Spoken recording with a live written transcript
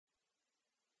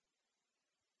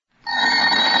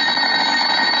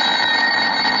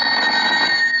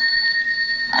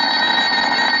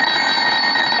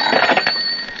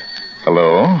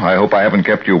I hope I haven't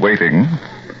kept you waiting.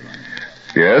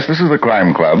 Yes, this is the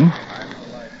Crime Club.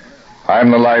 I'm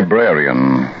the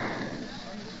librarian.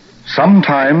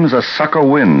 Sometimes a sucker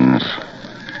wins.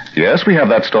 Yes, we have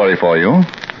that story for you.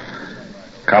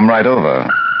 Come right over.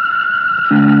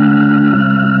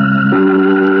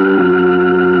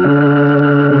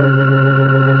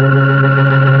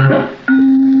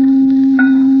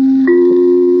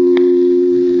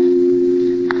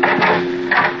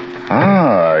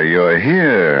 You're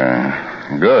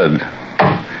here. Good.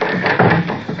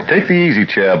 Take the easy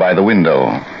chair by the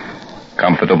window.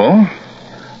 Comfortable?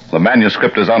 The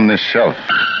manuscript is on this shelf.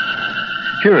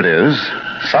 Here it is.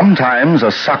 Sometimes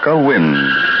a sucker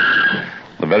wins.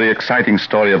 The very exciting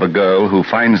story of a girl who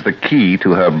finds the key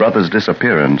to her brother's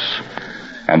disappearance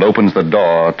and opens the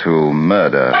door to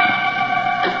murder.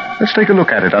 Let's take a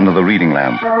look at it under the reading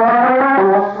lamp.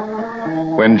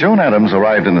 When Joan Adams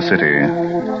arrived in the city,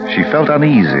 she felt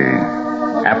uneasy,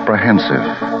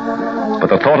 apprehensive. But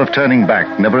the thought of turning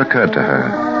back never occurred to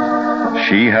her.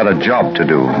 She had a job to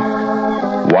do,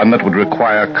 one that would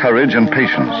require courage and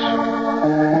patience.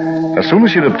 As soon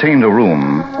as she'd obtained a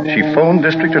room, she phoned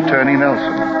District Attorney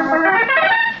Nelson.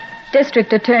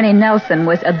 District Attorney Nelson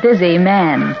was a busy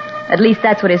man. At least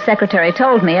that's what his secretary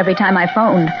told me every time I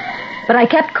phoned. But I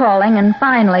kept calling, and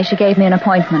finally she gave me an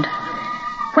appointment.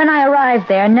 When I arrived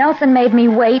there, Nelson made me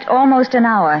wait almost an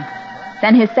hour.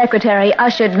 Then his secretary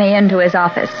ushered me into his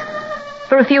office.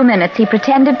 For a few minutes, he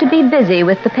pretended to be busy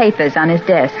with the papers on his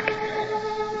desk.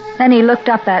 Then he looked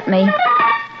up at me.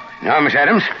 Now, Miss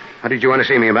Adams, what did you want to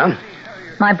see me about?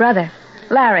 My brother,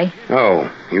 Larry. Oh,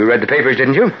 you read the papers,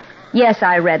 didn't you? Yes,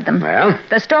 I read them. Well?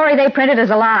 The story they printed is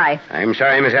a lie. I'm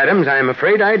sorry, Miss Adams. I'm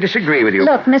afraid I disagree with you.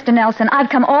 Look, Mr. Nelson, I've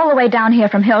come all the way down here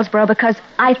from Hillsborough because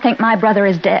I think my brother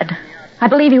is dead. I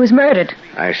believe he was murdered.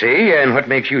 I see. And what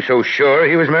makes you so sure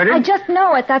he was murdered? I just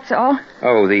know it, that's all.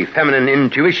 Oh, the feminine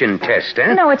intuition test,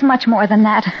 eh? No, it's much more than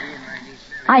that.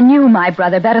 I knew my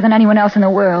brother better than anyone else in the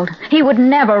world. He would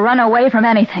never run away from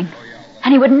anything.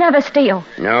 And he would never steal.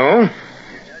 No?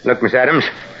 Look, Miss Adams,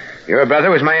 your brother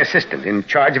was my assistant in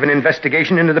charge of an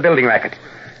investigation into the building racket.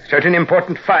 Certain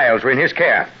important files were in his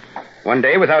care. One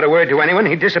day, without a word to anyone,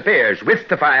 he disappears with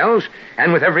the files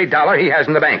and with every dollar he has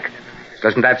in the bank.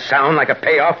 Doesn't that sound like a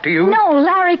payoff to you? No,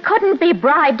 Larry couldn't be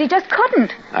bribed. He just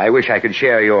couldn't. I wish I could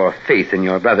share your faith in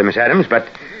your brother, Miss Adams, but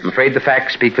I'm afraid the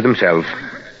facts speak for themselves.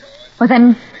 Well,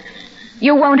 then,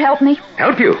 you won't help me?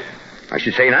 Help you? I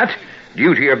should say not.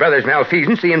 Due to your brother's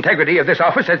malfeasance, the integrity of this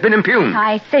office has been impugned.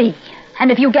 I see. And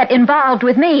if you get involved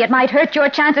with me, it might hurt your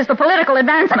chances for political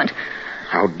advancement.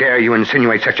 How dare you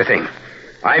insinuate such a thing?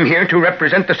 I'm here to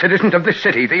represent the citizens of this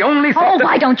city. The only thought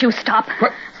why don't you stop?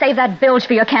 What? Save that bilge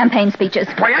for your campaign speeches.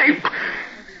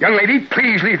 Young lady,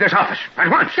 please leave this office at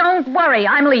once. Don't worry,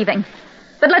 I'm leaving.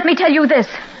 But let me tell you this.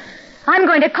 I'm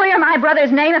going to clear my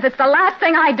brother's name if it's the last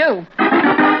thing I do.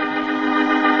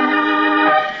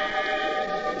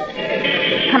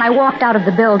 When I walked out of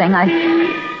the building, I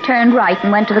turned right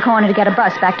and went to the corner to get a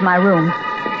bus back to my room.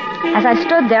 As I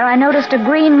stood there, I noticed a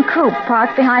green coupe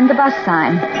parked behind the bus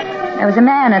sign. There was a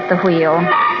man at the wheel.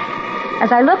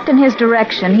 As I looked in his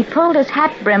direction, he pulled his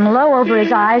hat brim low over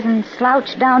his eyes and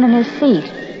slouched down in his seat.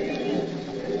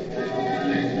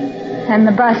 Then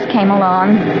the bus came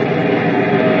along.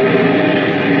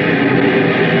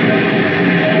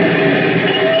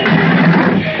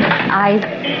 I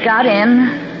got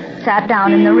in, sat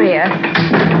down in the rear.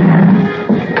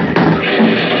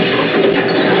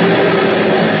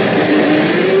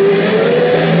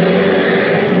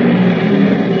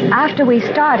 After we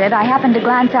started, I happened to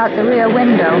glance out the rear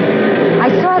window. I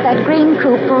saw that green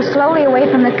coupe pull slowly away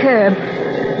from the curb.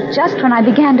 Just when I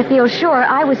began to feel sure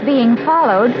I was being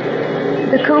followed,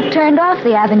 the coupe turned off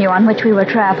the avenue on which we were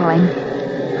traveling.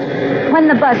 When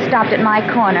the bus stopped at my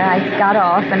corner, I got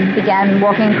off and began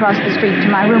walking across the street to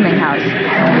my rooming house.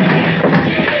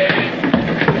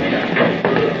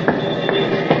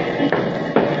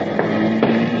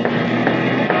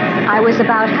 I was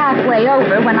about halfway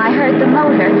over when I heard the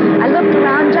motor. I looked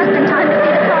around just in time to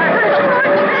see the car.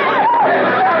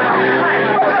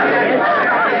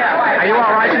 Are you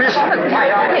all right, miss?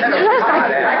 Yes,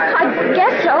 I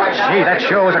guess so. Gee, that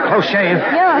sure was a close shave.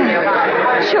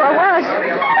 Yeah, sure was.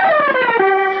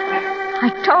 I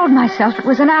told myself it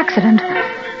was an accident.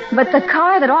 But the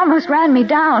car that almost ran me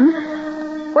down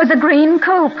was a green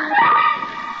coupe.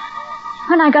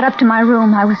 When I got up to my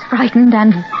room, I was frightened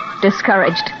and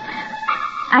discouraged.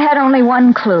 I had only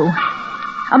one clue.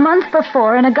 A month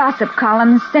before, in a gossip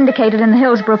column syndicated in the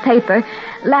Hillsborough paper,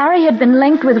 Larry had been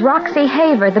linked with Roxy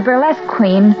Haver, the burlesque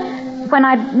queen. When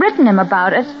I'd written him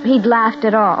about it, he'd laughed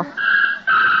it off.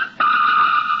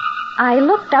 I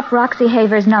looked up Roxy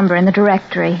Haver's number in the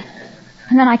directory.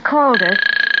 And then I called her.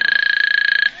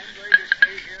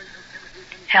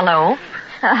 Hello?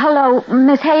 Hello,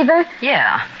 Miss Haver?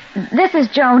 Yeah. This is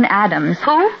Joan Adams.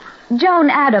 Who? Joan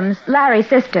Adams, Larry's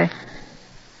sister.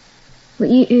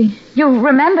 You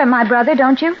remember my brother,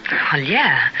 don't you? Well,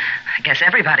 yeah. I guess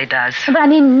everybody does. But I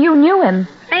mean, you knew him.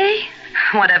 Me?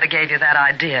 Whatever gave you that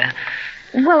idea?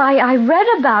 Well, I read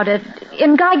about it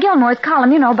in Guy Gilmore's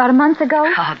column, about a month ago.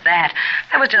 Oh, that.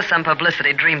 That was just some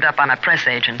publicity dreamed up by my press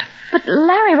agent. But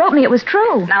Larry wrote me it was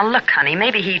true. Now, look, honey,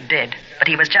 maybe he did, but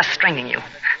he was just stringing you.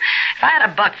 If I had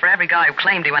a buck for every guy who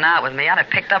claimed he went out with me, I'd have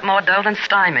picked up more dough than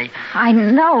Stymie. I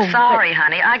know. Sorry,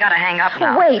 honey, I gotta hang up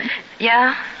now. Wait.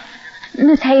 Yeah?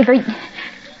 Miss Haver,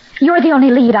 you're the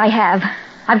only lead I have.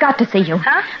 I've got to see you.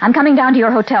 Huh? I'm coming down to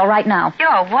your hotel right now.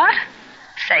 You're what?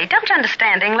 Say, don't you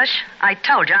understand English? I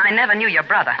told you I never knew your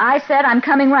brother. I said I'm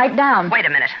coming right down. Wait a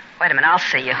minute, I'll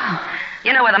see you.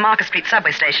 You know where the Market Street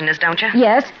subway station is, don't you?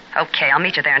 Yes. Okay, I'll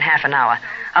meet you there in half an hour.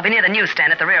 I'll be near the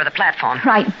newsstand at the rear of the platform.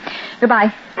 Right.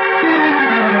 Goodbye.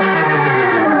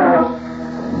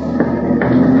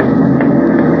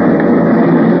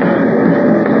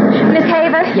 Miss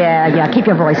Haver? Yeah, keep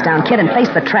your voice down, kid, and face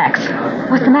the tracks.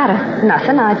 What's the matter?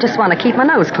 Nothing. I just want to keep my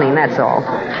nose clean, that's all.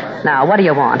 Now, what do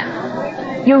you want?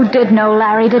 You did know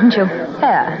Larry, didn't you?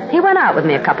 Yeah, he went out with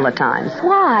me a couple of times.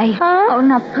 Why? Huh? Oh,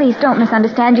 no, please don't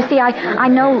misunderstand. You see, I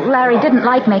know Larry didn't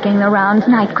like making the rounds,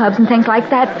 nightclubs and things like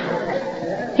that.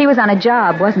 He was on a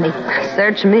job, wasn't he?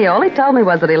 Search me. All he told me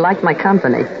was that he liked my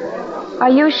company.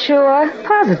 Are you sure?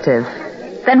 Positive.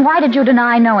 Then why did you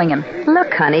deny knowing him?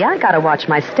 Look, honey, I gotta watch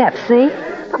my steps, see?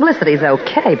 Publicity's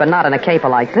okay, but not in a caper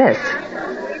like this.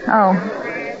 Oh.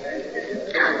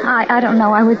 I don't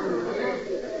know. I was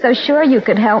so sure you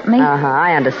could help me.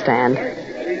 I understand.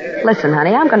 Listen,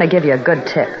 honey, I'm going to give you a good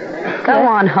tip. Go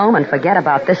on home and forget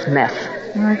about this mess.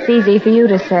 Well, it's easy for you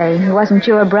to say. He wasn't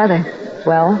your brother.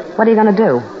 Well, what are you going to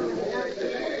do?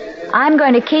 I'm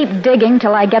going to keep digging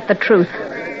till I get the truth.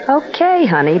 Okay,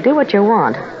 honey, do what you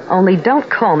want. Only don't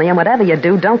call me, and whatever you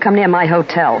do, don't come near my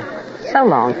hotel. So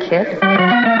long, kid.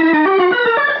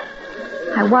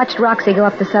 I watched Roxy go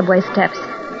up the subway steps.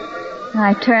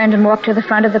 I turned and walked to the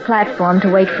front of the platform to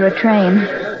wait for a train.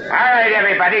 All right,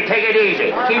 everybody, take it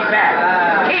easy. Keep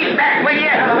back. Keep back, will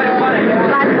you? The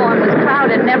platform was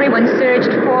crowded and everyone surged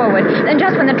forward. Then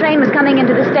just when the train was coming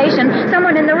into the station,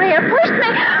 someone in the rear pushed me.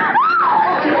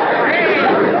 Hey,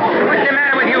 what's the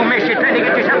matter with you, miss? You trying to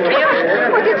get yourself killed?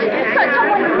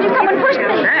 Someone pushed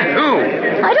me. Huh? Who?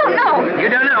 I don't know. You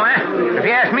don't know, huh? If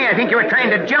you ask me, I think you were trying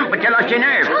to jump, but you lost your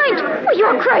nerve. Trying? Well,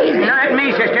 you're crazy. Not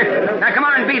me, sister. Now, come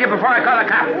on, beat it before I call a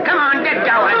cop. Come on, get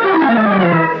going.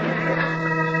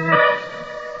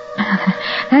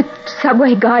 That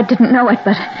subway guard didn't know it,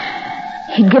 but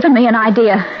he'd given me an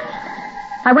idea.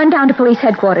 I went down to police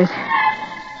headquarters.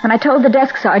 When I told the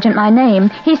desk sergeant my name,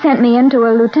 he sent me in to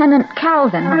a Lieutenant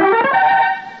Calvin.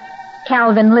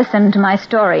 Calvin listened to my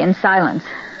story in silence.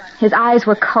 His eyes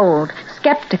were cold,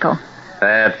 skeptical.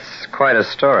 That's quite a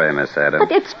story, Miss Adams.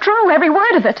 But it's true, every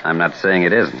word of it. I'm not saying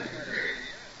it isn't.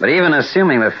 But even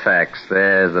assuming the facts,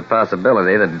 there's the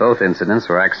possibility that both incidents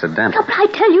were accidental. Oh, but I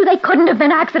tell you, they couldn't have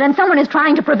been accidents. Someone is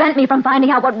trying to prevent me from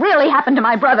finding out what really happened to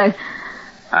my brother.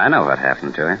 I know what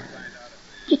happened to him.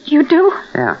 You do?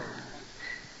 Yeah.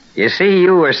 You see,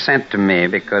 you were sent to me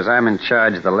because I'm in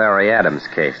charge of the Larry Adams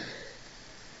case.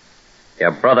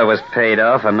 Your brother was paid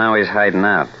off, and now he's hiding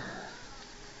out.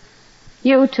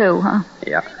 You too, huh?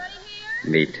 Yeah,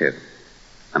 me too.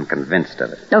 I'm convinced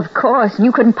of it. Of course.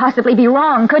 You couldn't possibly be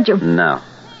wrong, could you? No.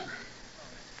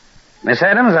 Miss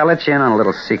Adams, I'll let you in on a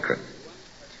little secret.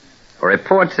 A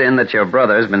report's in that your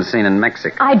brother's been seen in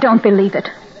Mexico. I don't believe it.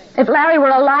 If Larry were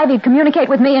alive, he'd communicate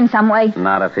with me in some way.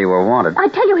 Not if he were wanted. I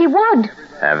tell you, he would.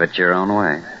 Have it your own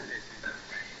way.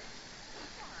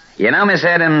 You know, Miss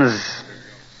Adams,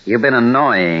 you've been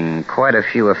annoying quite a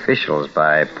few officials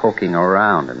by poking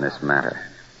around in this matter.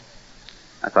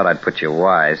 I thought I'd put you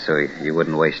wise so you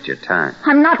wouldn't waste your time.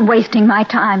 I'm not wasting my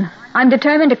time. I'm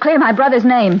determined to clear my brother's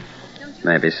name.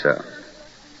 Maybe so.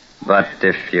 But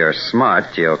if you're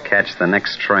smart, you'll catch the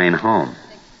next train home.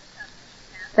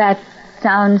 That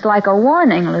sounds like a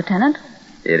warning, Lieutenant.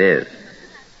 It is.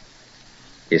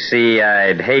 You see,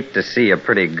 I'd hate to see a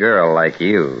pretty girl like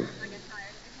you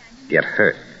get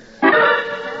hurt.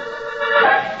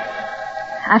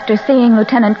 After seeing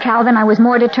Lieutenant Calvin, I was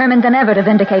more determined than ever to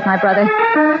vindicate my brother.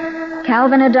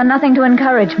 Calvin had done nothing to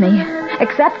encourage me,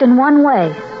 except in one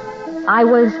way. I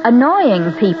was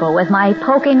annoying people with my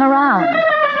poking around.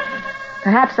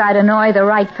 Perhaps I'd annoy the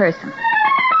right person.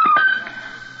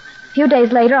 A few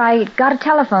days later, I got a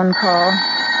telephone call.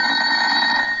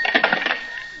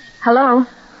 Hello?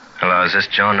 Hello, is this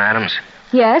Joan Adams?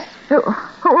 Yes?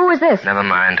 Who is this? Never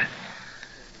mind.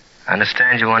 I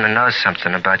understand you want to know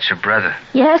something about your brother.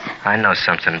 Yes? I know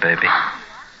something, baby.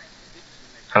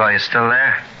 Hello, you still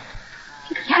there?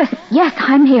 Yes,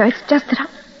 I'm here. It's just that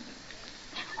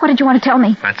What did you want to tell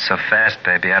me? Not so fast,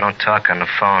 baby. I don't talk on the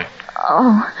phone.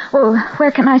 Oh, well,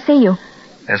 where can I see you?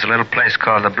 There's a little place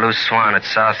called the Blue Swan at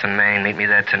South and Main. Meet me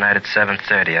there tonight at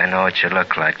 7:30. I know what you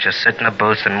look like. Just sit in the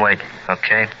booth and wait,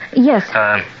 okay? Yes.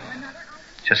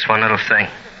 Just one little thing.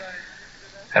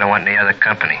 I don't want any other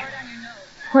company.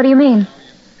 What do you mean?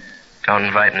 Don't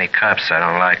invite any cops. I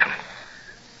don't like them.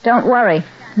 Don't worry.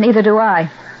 Neither do I.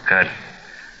 Good.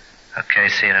 Okay,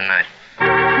 see you tonight.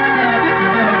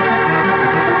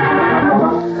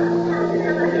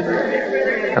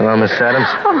 Hello, Miss Adams.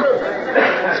 Oh.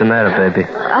 What's the matter, baby?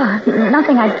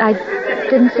 Nothing. I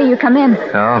didn't see you come in.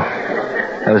 Oh?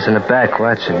 I was in the back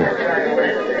watching you.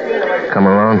 Come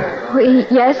alone?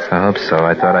 Yes? I hope so.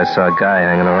 I thought I saw a guy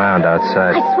hanging around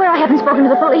outside. I swear I haven't spoken to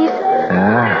the police.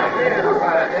 Yeah?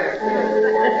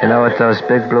 You know, with those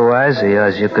big blue eyes of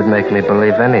yours, you could make me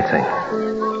believe anything.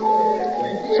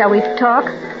 Shall we talk?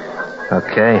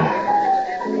 Okay.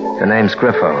 The name's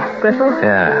Griffo. Griffo?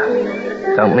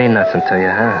 Yeah. Don't mean nothing to you,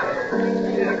 huh?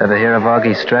 Ever hear of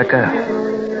Augie Strecker?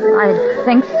 I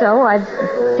think so. I've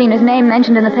seen his name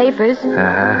mentioned in the papers.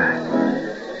 Uh-huh.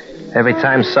 Every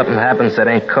time something happens that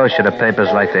ain't kosher, the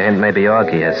papers like to hint maybe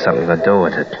Augie has something to do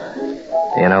with it.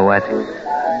 You know what?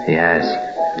 He has.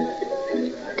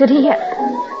 Did he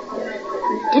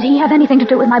have anything to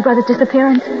do with my brother's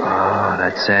disappearance? Oh,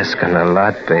 that's asking a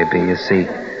lot, baby. You see,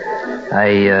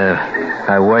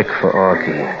 I work for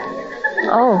Augie.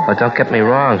 Oh. But don't get me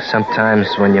wrong. Sometimes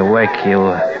when you work,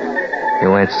 you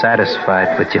ain't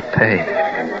satisfied with your pay.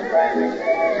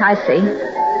 I see.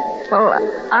 Well,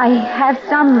 I have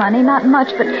some money, not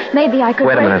much, but maybe I could...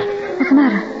 Wait a minute. What's the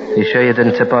matter? You sure you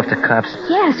didn't tip off the cops?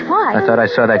 Yes, why? I thought I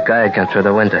saw that guy again through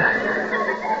the window.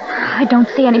 I don't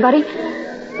see anybody.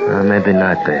 Maybe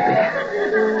not, baby.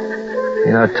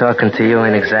 You know, talking to you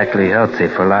ain't exactly healthy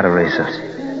for a lot of reasons.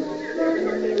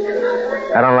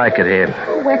 I don't like it here.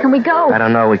 Where can we go? I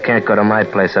don't know. We can't go to my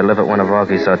place. I live at one of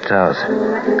Augie's hotels.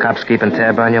 Cops keeping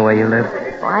tab on you where you live?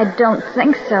 Well, I don't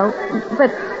think so.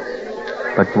 But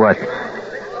what?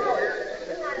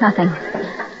 Nothing.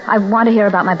 I want to hear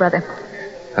about my brother.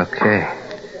 Okay.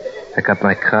 I got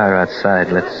my car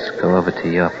outside. Let's go over to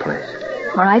your place.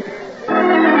 All right.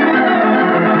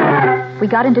 We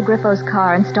got into Griffo's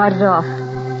car and started off.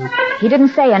 He didn't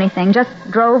say anything, just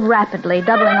drove rapidly,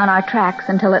 doubling on our tracks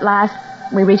until at last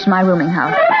we reached my rooming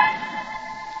house.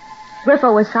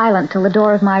 Griffo was silent till the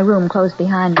door of my room closed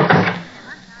behind me.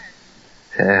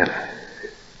 Yeah.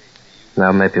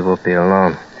 Now maybe we'll be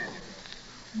alone.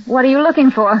 What are you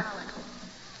looking for?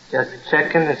 Just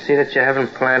checking to see that you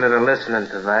haven't planted a listening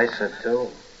device or two.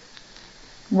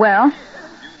 Well?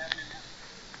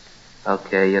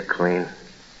 Okay, you're clean.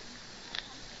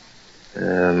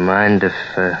 Mind if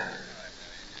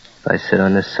I sit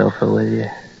on this sofa with you?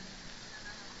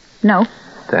 No.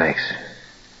 Thanks.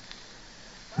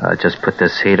 I'll just put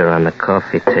this heater on the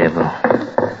coffee table.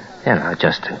 You know,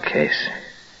 just in case.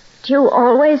 Do you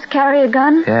always carry a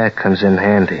gun? Yeah, it comes in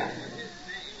handy.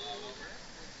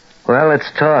 Well,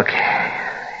 let's talk.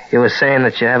 You were saying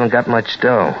that you haven't got much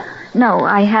dough. No,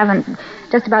 I haven't.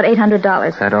 Just about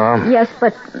 $800. That all? Yes,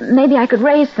 but maybe I could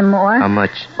raise some more. How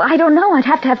much? I don't know. I'd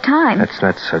have to have time. That's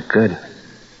not so good.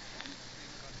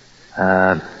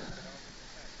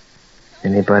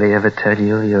 Anybody ever tell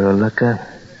you you're a looker?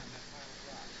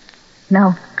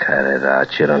 No. Cut it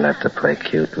out. You don't have to play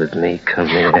cute with me. Come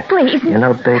here. Oh, please. You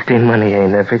know, baby, money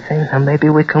ain't everything. Now, maybe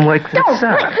we can work this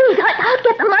out. Please, I'll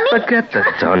get the money. Forget the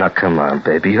dough. Now, come on,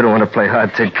 baby. You don't want to play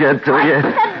hard to get, do you?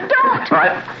 Don't. All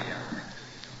right.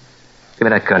 Give me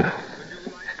that gun.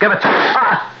 Give it to me.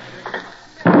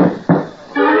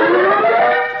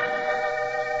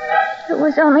 It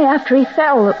was only after he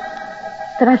fell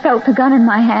that I felt the gun in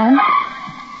my hand.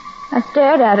 I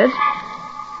stared at it,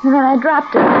 and then I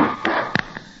dropped it.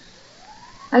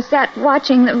 I sat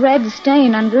watching the red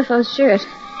stain on Griffo's shirt.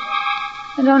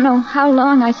 I don't know how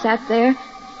long I sat there.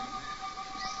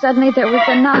 Suddenly there was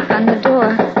a knock on the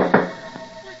door.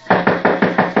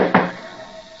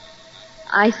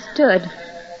 I stood,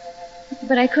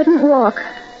 but I couldn't walk.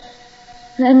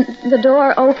 Then the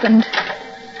door opened.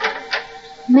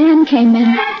 A man came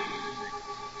in.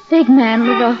 Big man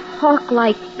with a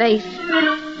hawk-like face.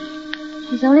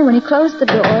 It was only when he closed the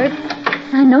door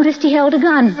I noticed he held a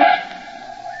gun.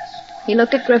 He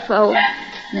looked at Griffo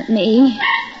and at me.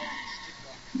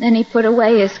 Then he put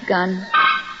away his gun.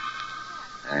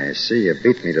 I see you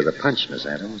beat me to the punch, Miss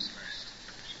Adams.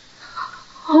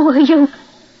 Who are you?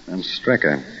 I'm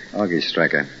Strecker. Augie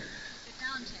Strecker.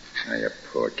 Oh, you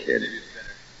poor kid.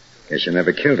 Guess you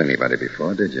never killed anybody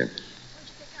before, did you?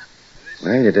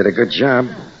 Well, you did a good job.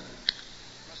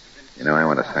 You know, I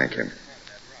want to thank you.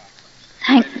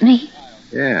 Thank me?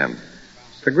 Yeah.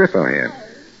 For Griffo here.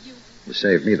 You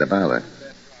saved me the bother.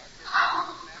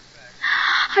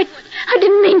 I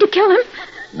didn't mean to kill him.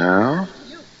 No?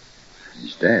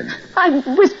 He's dead. I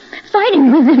was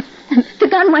fighting with him, and the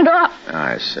gun went off.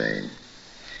 I see.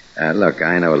 Look,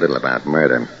 I know a little about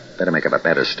murder. Better make up a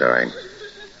better story.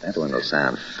 That one will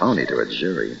sound phony to a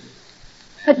jury.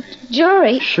 A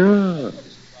jury? Sure.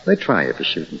 They try you for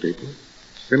shooting people.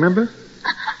 Remember?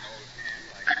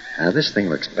 Now, this thing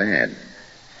looks bad.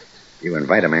 You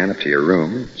invite a man up to your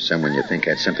room, someone you think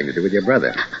had something to do with your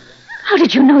brother. How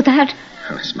did you know that?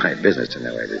 Well, it's my business to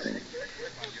know everything.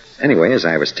 Anyway, as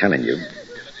I was telling you,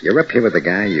 you're up here with a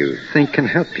guy you think can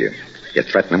help you. You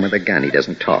threaten him with a gun. He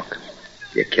doesn't talk.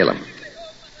 You kill him.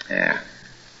 Yeah.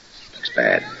 Looks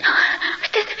bad.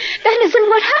 That isn't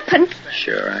what happened.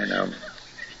 Sure, I know.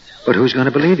 But who's going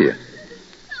to believe you?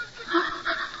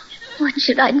 What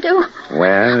should I do?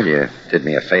 Well, you did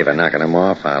me a favor knocking him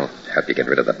off. I'll help you get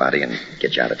rid of the body and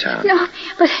get you out of town. No,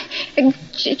 but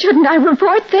shouldn't I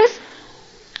report this?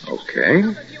 Okay.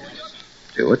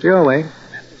 Do it your way.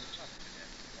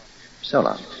 So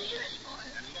long.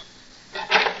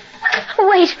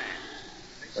 Wait.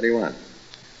 What do you want?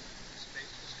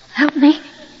 Help me.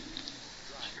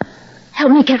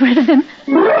 Help me get rid of him.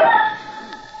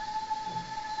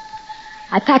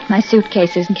 I packed my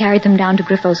suitcases and carried them down to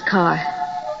Griffo's car.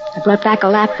 I brought back a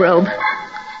lap robe.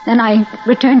 Then I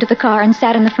returned to the car and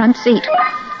sat in the front seat.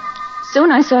 Soon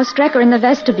I saw Strecker in the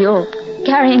vestibule,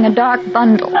 carrying a dark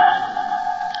bundle.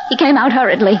 He came out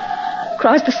hurriedly,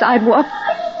 crossed the sidewalk,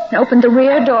 and opened the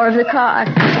rear door of the car.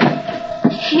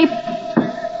 He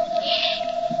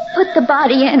put the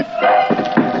body in.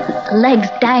 The legs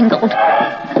dangled.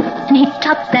 And he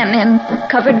tucked them in,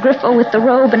 covered Griffo with the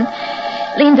robe, and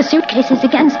leaned the suitcases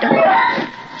against him.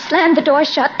 Slammed the door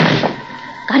shut.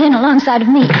 Got in alongside of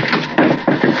me.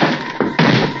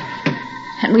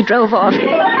 And we drove off. You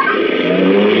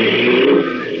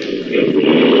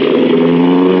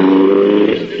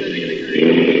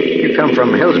come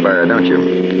from Hillsborough, don't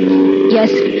you?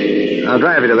 Yes. I'll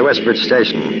drive you to the Westbridge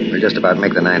station. We're just about to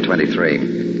make the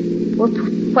 923.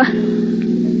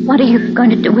 What are you going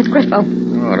to do with Griffo?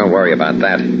 Oh, don't worry about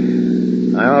that.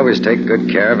 I always take good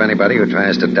care of anybody who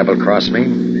tries to double-cross me.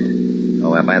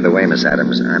 Oh, by the way, Miss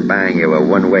Adams, I'm buying you a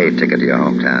one-way ticket to your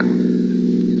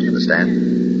hometown. You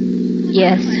understand?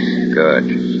 Yes.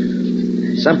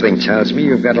 Good. Something tells me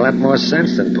you've got a lot more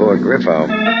sense than poor Griffo.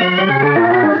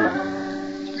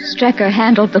 Strecker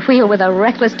handled the wheel with a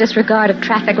reckless disregard of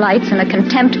traffic lights and a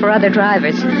contempt for other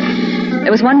drivers.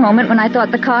 There was one moment when I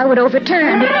thought the car would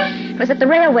overturn. It was at the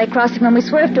railway crossing when we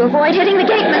swerved to avoid hitting the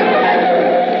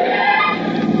gateman.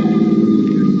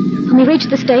 When we reached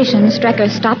the station, Strecker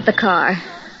stopped the car,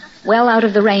 well out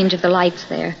of the range of the lights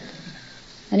there.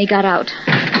 Then he got out.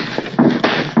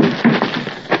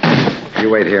 You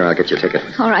wait here, I'll get your ticket.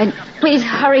 All right. Please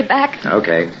hurry back.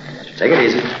 Okay. Take it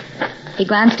easy. He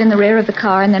glanced in the rear of the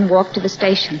car and then walked to the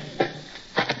station.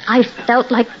 I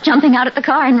felt like jumping out of the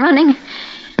car and running.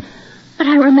 But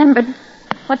I remembered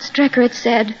what Strecker had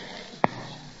said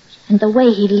and the way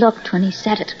he looked when he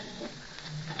said it.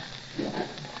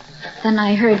 Then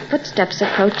I heard footsteps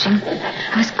approaching.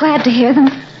 I was glad to hear them.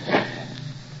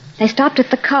 They stopped at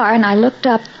the car, and I looked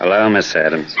up. Hello, Miss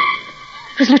Adams.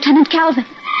 It was Lieutenant Calvin.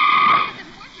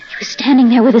 He was standing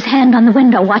there with his hand on the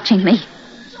window watching me.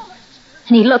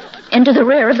 And he looked into the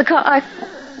rear of the car.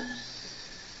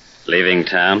 Leaving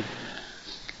town?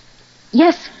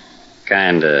 Yes.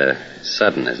 Kinda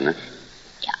sudden, isn't it?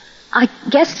 I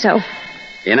guess so.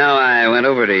 You know, I went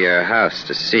over to your house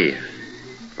to see you.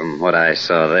 From what I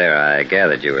saw there, I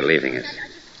gathered you were leaving us.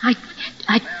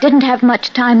 I didn't have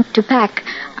much time to pack.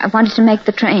 I wanted to make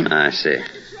the train. I see.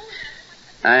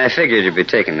 I figured you'd be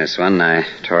taking this one. I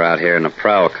tore out here in a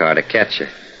prowl car to catch you.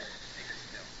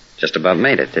 Just about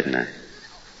made it, didn't I?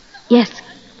 Yes.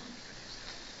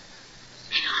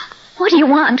 What do you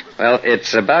want? Well,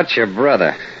 it's about your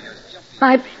brother.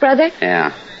 My brother?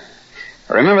 Yeah.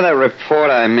 Remember that report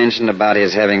I mentioned about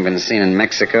his having been seen in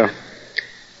Mexico?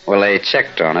 Well, they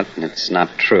checked on it, and it's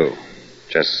not true.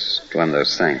 Just one of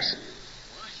those things.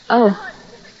 Oh.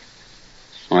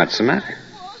 What's the matter?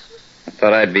 I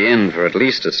thought I'd be in for at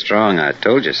least as strong I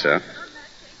told you so.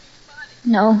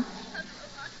 No.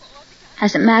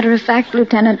 As a matter of fact,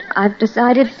 Lieutenant, I've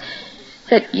decided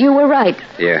that you were right.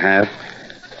 You have?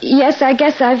 Yes, I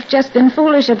guess I've just been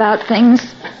foolish about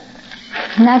things.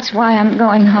 And that's why I'm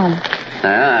going home.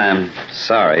 I'm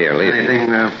sorry you're leaving.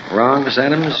 Anything wrong, Miss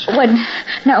Adams? What?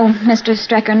 No, Mr.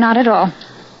 Strecker, not at all.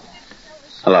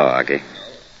 Hello, Augie.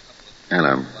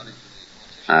 Hello.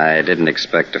 I didn't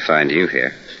expect to find you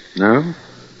here. No?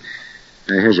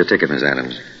 Here's your ticket, Miss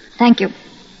Adams. Thank you.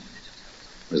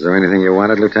 Was there anything you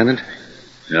wanted, Lieutenant?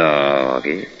 No,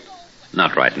 Augie.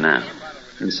 Not right now.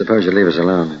 Then suppose you leave us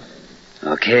alone.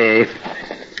 Okay.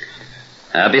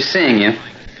 I'll be seeing you.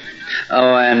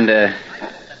 Oh, and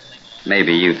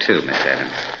maybe you too, Miss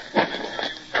Adams.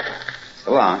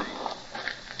 So long.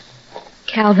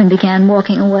 Calvin began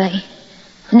walking away.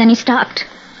 And then he stopped.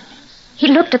 He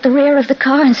looked at the rear of the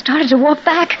car and started to walk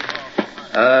back.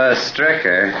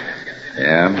 Stricker.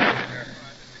 Yeah?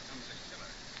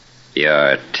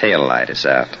 Your tail light is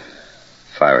out.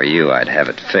 If I were you, I'd have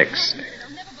it fixed.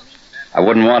 I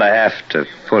wouldn't want to have to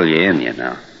pull you in, you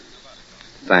know.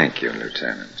 Thank you,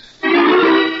 Lieutenant.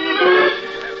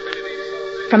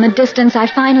 From a distance, I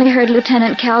finally heard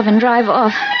Lieutenant Calvin drive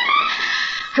off.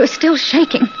 I was still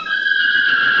shaking.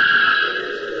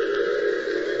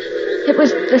 It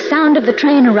was the sound of the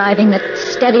train arriving that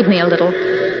steadied me a little.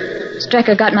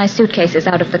 Strecker got my suitcases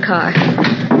out of the car.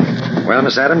 Well,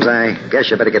 Miss Adams, I guess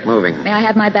you better get moving. May I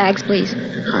have my bags, please?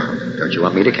 Don't you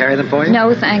want me to carry them for you?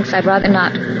 No, thanks. I'd rather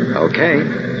not. Okay.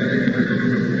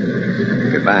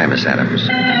 Goodbye, Miss Adams.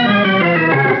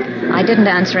 I didn't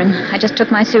answer him. I just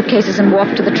took my suitcases and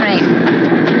walked to the train.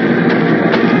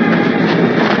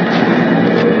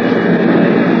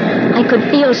 I could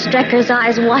feel Strecker's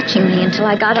eyes watching me until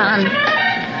I got on.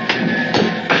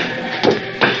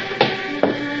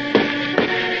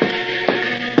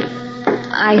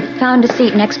 I found a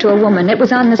seat next to a woman. It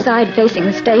was on the side facing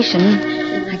the station.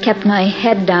 I kept my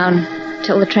head down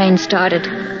till the train started.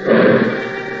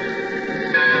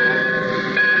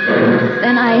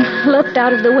 Then I looked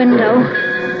out of the window.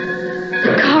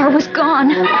 The car was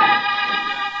gone.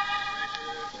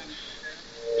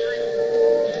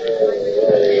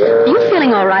 Are you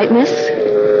feeling all right, miss?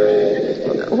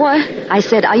 What? I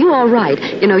said, are you all right?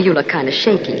 You know, you look kind of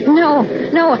shaky. No,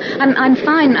 I'm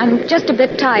fine. I'm just a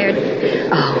bit tired.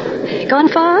 Oh, gone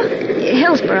far?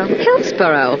 Hillsborough.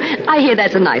 Hillsborough. I hear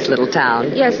that's a nice little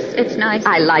town. Yes, it's nice.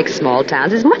 I like small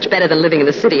towns. It's much better than living in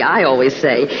the city, I always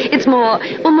say. It's more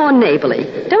neighborly.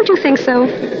 Don't you think so?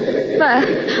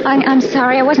 I'm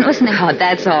sorry, I wasn't listening. Oh,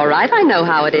 that's all right. I know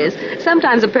how it is.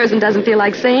 Sometimes a person doesn't feel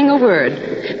like saying a word.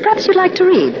 Perhaps you'd like to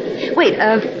read. Wait,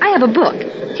 I have a book.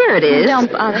 Here it is.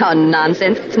 Don't bother. Oh,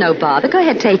 nonsense. It's no bother. Go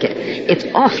ahead, take it. It's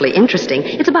awfully interesting.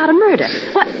 It's about a murder.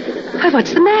 What? Why,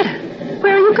 what's the matter?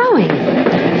 Where are you going?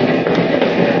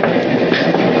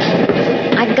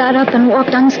 I got up and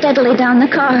walked unsteadily down the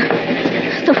car.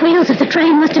 The wheels of the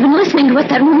train must have been listening to what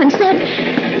that woman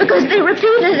said, because they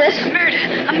repeated it. A murder,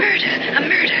 a murder, a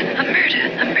murder, a murder,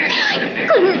 a murder. I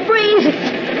couldn't breathe.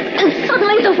 And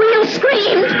suddenly the wheels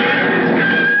screamed.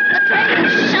 The train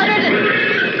shuddered and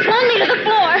flung me to the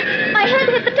floor. My head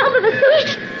hit the top of the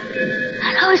seat.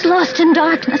 And I was lost in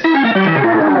darkness.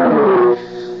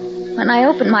 When I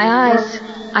opened my eyes,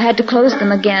 I had to close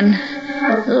them again.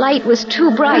 The light was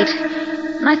too bright.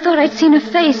 And I thought I'd seen a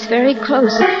face very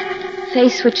close. A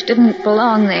face which didn't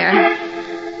belong there.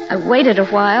 I waited a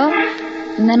while,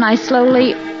 and then I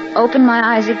slowly opened my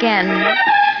eyes again.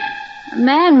 A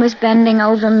man was bending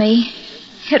over me.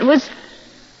 It was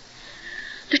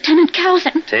Lieutenant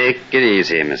Calvin. Take it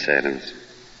easy, Miss Adams.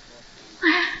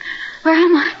 Where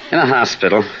am I? In a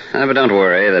hospital. But don't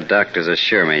worry. The doctors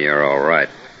assure me you're all right.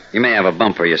 You may have a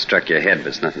bump where you struck your head, but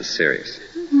it's nothing serious.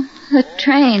 The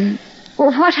train.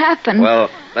 Well, what happened? Well,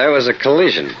 there was a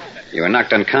collision. You were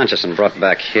knocked unconscious and brought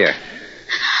back here.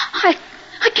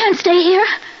 I can't stay here.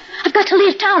 I've got to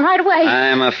leave town right away.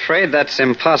 I'm afraid that's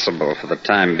impossible for the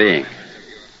time being.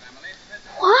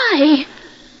 Why?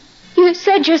 You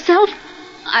said yourself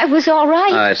I was all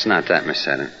right. Oh, it's not that, Miss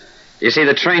Adams. You see,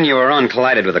 the train you were on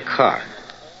collided with a car.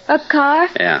 A car?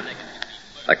 Yeah.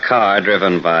 A car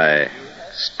driven by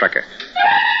Strecker.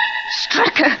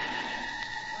 Strecker?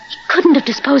 He couldn't have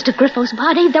disposed of Griffo's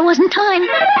body. There wasn't time.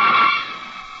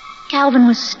 Calvin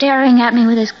was staring at me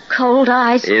with his cold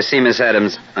eyes. You see, Miss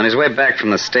Adams, on his way back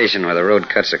from the station where the road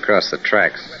cuts across the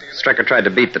tracks, Strecker tried to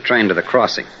beat the train to the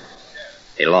crossing.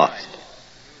 He lost.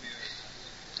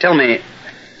 Tell me,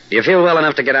 do you feel well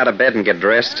enough to get out of bed and get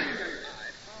dressed?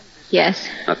 Yes.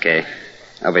 Okay.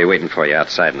 I'll be waiting for you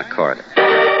outside in the corridor.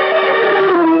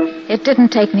 It didn't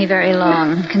take me very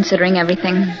long, considering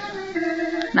everything.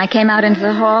 When I came out into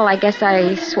the hall, I guess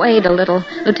I swayed a little.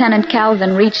 Lieutenant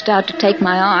Calvin reached out to take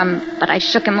my arm, but I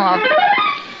shook him off.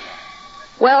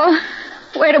 Well,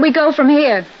 where do we go from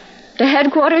here? To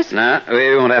headquarters? No,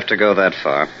 we won't have to go that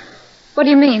far. What do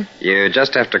you mean? You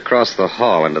just have to cross the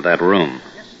hall into that room.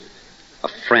 A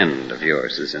friend of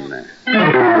yours is in there.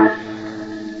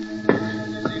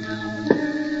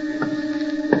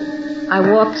 I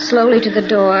walked slowly to the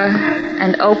door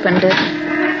and opened it.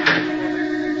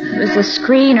 There was a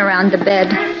screen around the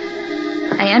bed.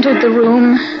 I entered the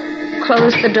room,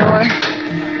 closed the door.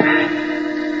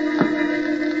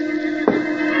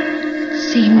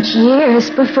 It seemed years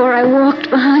before I walked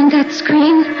behind that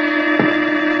screen.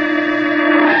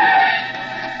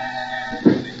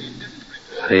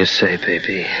 What do you say,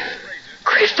 baby?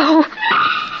 Griffo!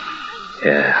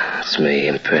 Yeah, it's me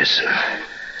in person.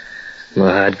 I'm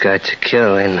a hard guy to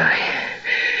kill, ain't I?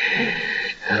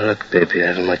 Now, look, baby, I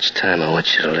haven't much time. I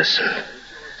want you to listen.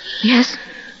 Yes?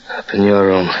 Up in your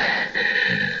room,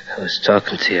 I was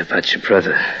talking to you about your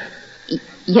brother.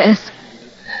 Yes.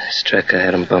 Strecker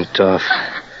had him bumped off.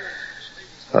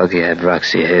 Augie had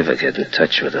Roxy Haver get in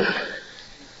touch with him.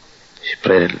 She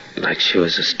played it like she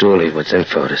was a stoolie with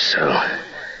info to sell. I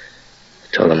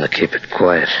told him to keep it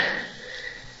quiet.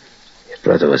 Your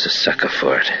brother was a sucker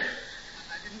for it.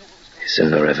 He's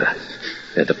in the river,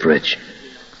 near the bridge.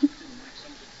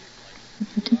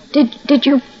 Did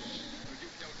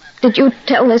you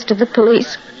tell this to the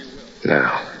police? No.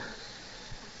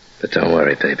 But don't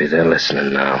worry, baby. They're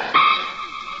listening now.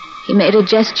 He made a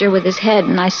gesture with his head,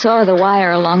 and I saw the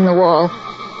wire along the wall.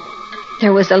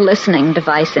 There was a listening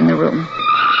device in the room.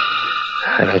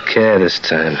 I don't care this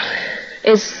time.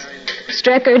 Is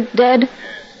Strecker dead?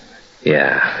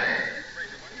 Yeah.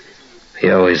 He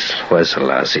always was a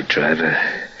lousy driver.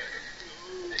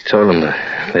 I told him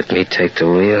to let me take the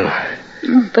wheel.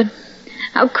 But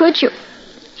how could you?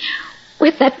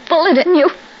 With that bullet in you.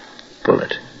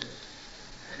 Bullet.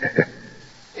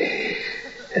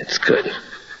 That's good.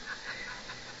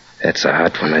 That's a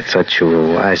hot one. I thought you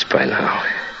were wise by now.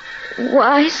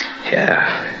 Wise?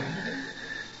 Yeah.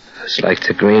 It's like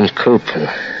the green coupe and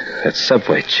that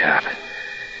subway job.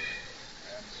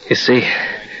 You see,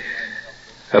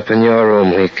 up in your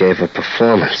room we gave a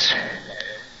performance.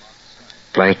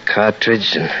 Blank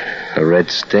cartridge and a red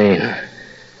stain.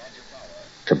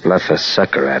 To bluff a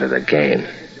sucker out of the game.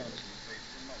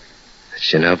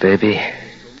 But you know, baby,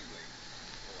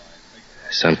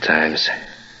 sometimes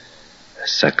a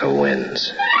sucker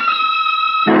wins.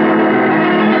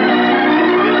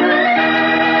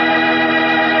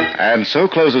 And so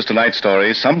closes tonight's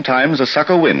story, Sometimes a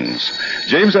Sucker Wins.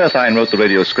 James Erthine wrote the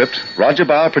radio script. Roger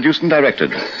Bauer produced and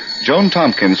directed. Joan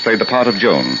Tompkins played the part of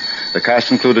Joan. The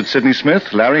cast included Sidney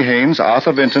Smith, Larry Haynes,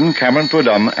 Arthur Vinton, Cameron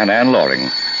Prudhomme, and Ann Loring.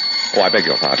 Oh, I beg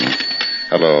your pardon.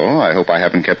 Hello, I hope I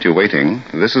haven't kept you waiting.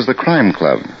 This is the Crime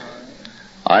Club.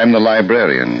 I'm the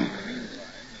librarian.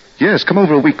 Yes, come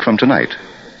over a week from tonight.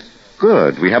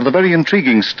 Good. We have the very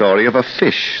intriguing story of a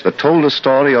fish that told a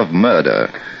story of murder.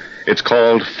 It's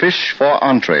called Fish for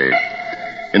Entree.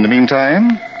 In the meantime,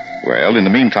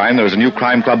 there is a new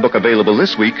Crime Club book available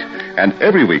this week and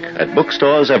every week at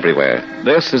bookstores everywhere.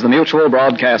 This is the Mutual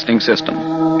Broadcasting System.